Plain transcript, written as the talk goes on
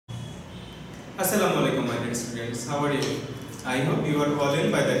Assalamualaikum my dear students, how are you? I hope you are all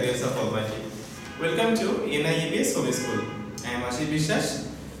in by the grace of Almighty. Welcome to NIEBS Home School. I am Ashis Biswas,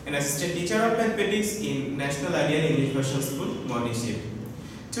 an assistant teacher of mathematics in National Ideal English Version School, morning shift.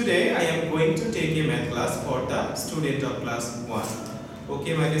 Today I am going to take a math class for the student of class 1.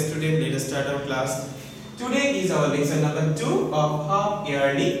 Okay my dear student, let us start our class. Today is our lesson number 2 of half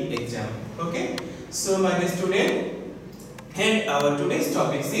yearly exam. Okay, so my dear student, and our today's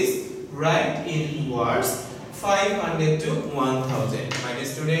topic is write in words 500 to 1000. My dear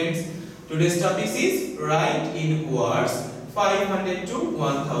students, today's topic is write in words 500 to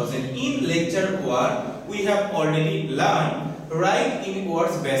 1000. In lecture 1 we have already learned write in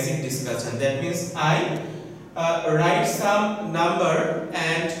words basic discussion. That means I write some number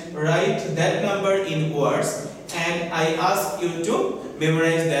and write that number in words, and I ask you to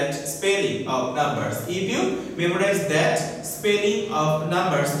memorize that spelling of numbers. If you memorize that spelling of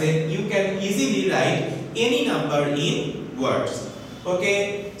numbers, then you can easily write any number in words.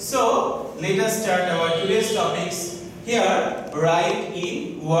 Okay, so let us start our today's topics. Here, write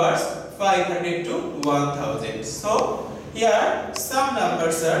in words 500 to 1000. So here some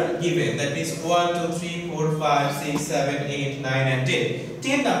numbers are given, that is 1, 2, 3, 4, 5, 6, 7, 8, 9 and 10.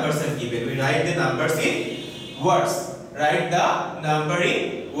 10 numbers are given. We write the numbers in words. Write the number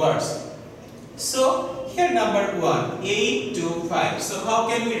in words. So here number 1, 8 to 5. So how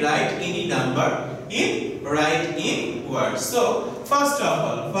can we write any number in words? So first of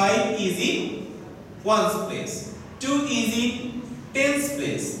all, 5 is in ones place, 2 is in tens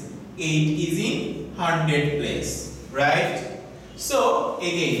place, 8 is in hundred place. Right? So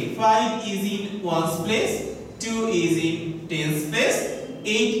again, 5 is in ones place, 2 is in tens place, 8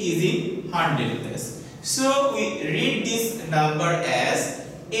 is in hundred place. So we read this number as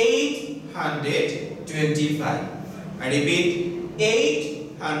 825. I repeat,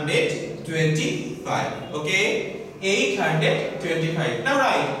 825. Okay, 825. Now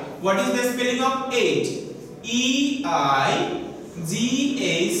write, what is the spelling of 8? E-I-G-H-T,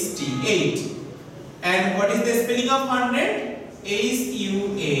 8. And what is the spelling of 100?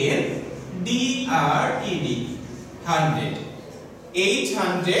 S-U-N-D-R-E-D, 100.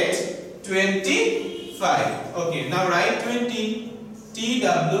 825. Okay, now write 20.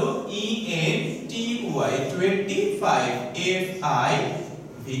 T-W-E-N-T-Y, 25.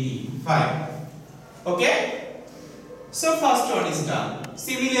 F-I-V-E, 5. Okay? So first one is done.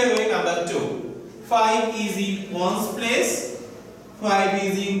 Similar way number 2. 5 is in ones place, 5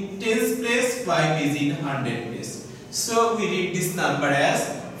 is in tens place, 5 is in hundred place. So we read this number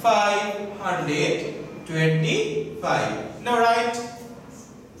as 525. Now write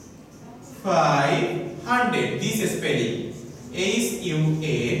 500. This is spelling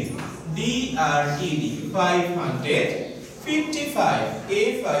S-U-N-D-R-E-D, 500. 55.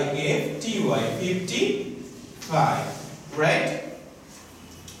 F-I-F-T-Y, 55. Right?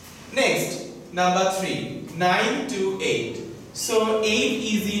 Next, number 3, 9 to 8. So 8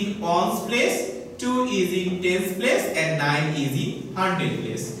 is in ones place, 2 is in tens place, and 9 is in hundred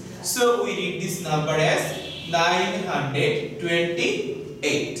place. So we read this number as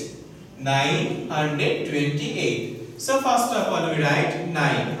 928. 928. So first of all we write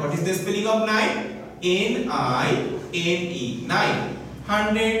 9. What is the spelling of 9? N-I-N-E, 9.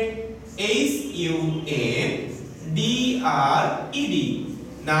 100, S-U-N-D-R-E-D,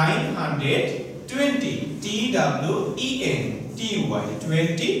 920. T-W-E-N-T-Y,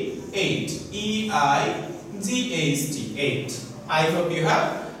 28. E-I-G-H-T, 8. I hope you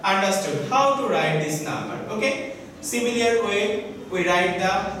have understood how to write this number. Okay, similar way we write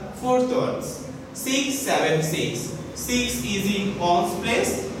the fourth ones. 676. 6 is in ones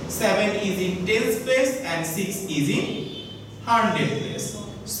place, 7 is in tens place, and 6 is in hundred place.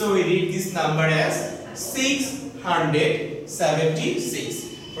 So we read this number as 676.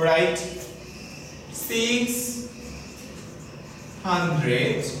 Write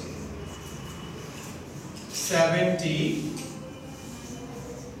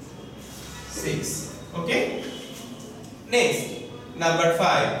 676. Okay. Next, number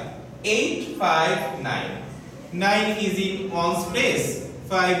 5. 859. 9 is in ones place,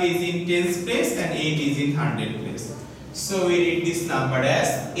 5 is in tens place, and 8 is in hundred place. So we read this number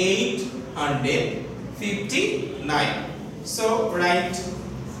as 859. So write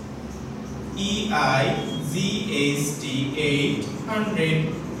E-I-G-H-T,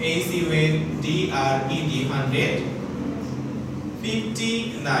 800, S-U-N-D-R-E-D, 100.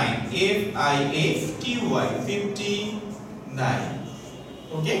 59. F-I-F-T-Y, 59.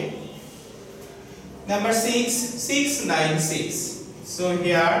 Okay. Number 6, 696. So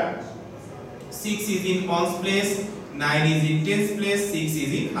here 6 is in ones place, 9 is in tens place, 6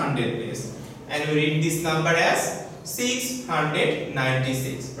 is in hundred place. and we read this number as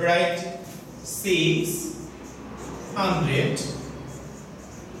 696. Right?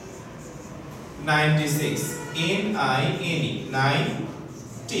 696. N-I-N-E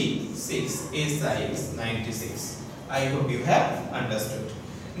 96. S-I-X 96. I hope you have understood.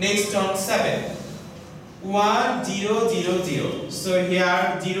 Next on 7. 1000. So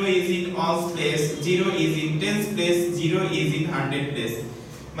here 0 is in ones place, 0 is in tens place, 0 is in hundred place.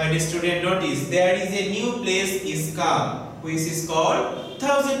 My dear student, notice there is a new place is come, which is called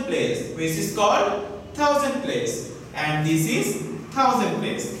thousand place, and this is thousand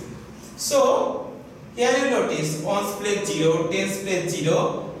place. So here you notice ones place 0, tens place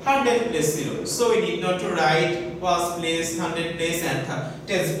 0, hundred place 0. So we need not to write ones place, hundred place, and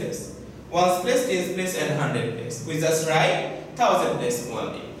tens place. Ones place, tens place, and hundred place. We just write thousand place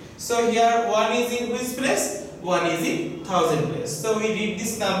only. So here 1 is in which place? 1 is in thousand place. So we read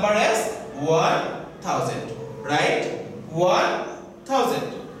this number as 1000. Right? 1000.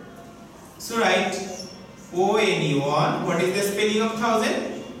 So write O-N-E-1. What is the spelling of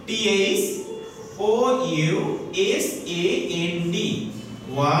thousand? T-H-O-U-S-A-N-D.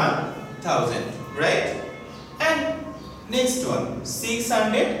 1000. Right? And next one,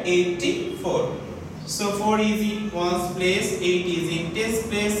 684. So 4 is in ones place, 8 is in tens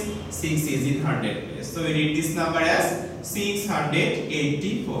place, 6 is in hundred place. So we read this number as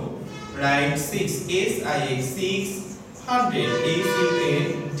 684. Write 6 S-I-X 600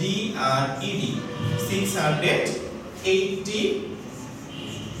 S-U-N-D-R-E-D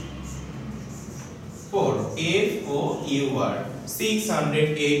 684 F-O-U-R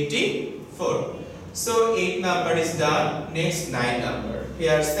 684. So 8 number is done. Next 9 number.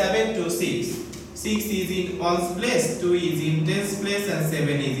 Here 7 to 6. 6 is in ones place, 2 is in tens place, and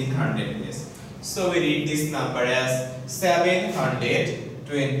 7 is in hundred place. So we read this number as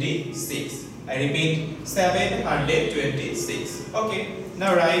 726. I repeat, 726. Okay.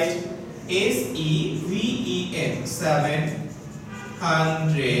 Now write S-E-V-E-N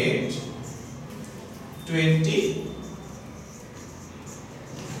 726.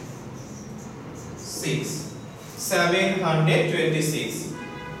 726.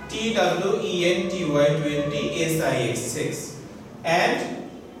 T-W-E-N-T-Y 20 S-I-X 6. And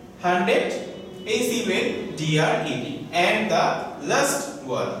 100 S-E-N-D-R-E-D. And the last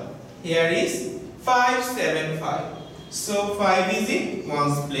one here is 575. So 5 is in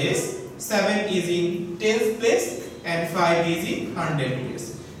ones place, 7 is in tens place, and 5 is in hundred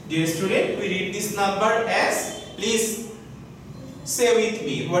place. Dear student, we read this number as, please say with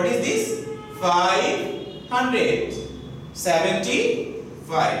me, what is this?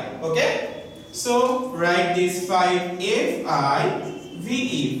 575. Okay? So write this 5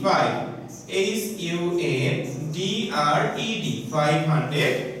 F-I-V-E 5 S-U-N-D-R-E-D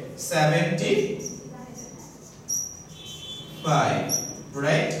 575.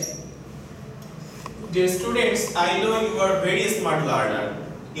 Right? Dear students, I know you are very smart learner.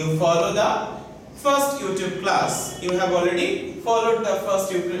 You follow the first YouTube class. You have already followed the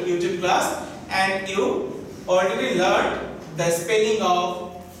first YouTube class, and you already learned the spelling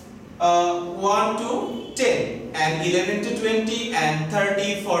of 1 to 10 and 11 to 20 and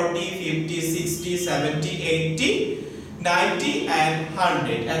 30, 40, 50, 60, 70, 80, 90 and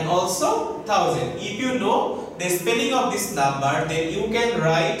 100 and also 1000. If you know the spelling of this number, then you can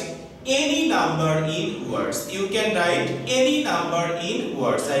write any number in words. You can write any number in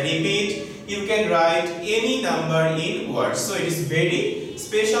words. I repeat, you can write any number in words. So it is very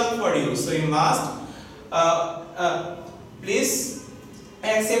special for you. So you must please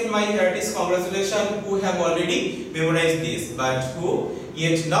accept my heartiest congratulations who have already memorized this, but who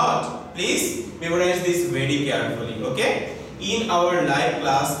yet not, please memorize this very carefully. Okay? In our live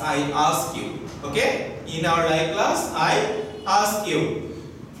class, I ask you. Okay? In our live class, I ask you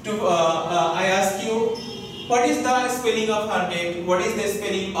to what is the spelling of 100, what is the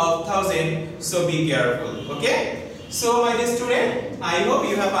spelling of 1000. So be careful. Okay? So my dear student, I hope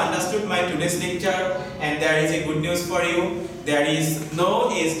you have understood my today's lecture, and there is a good news for you. There is no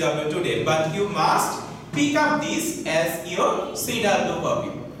SW today, but you must pick up this as your CW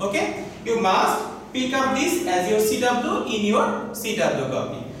copy. Okay? You must pick up this as your CW in your CW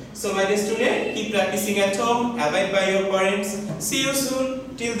copy. So my dear student, keep practicing at home, abide by your parents. See you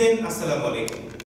soon. Till then, Assalamu alaikum.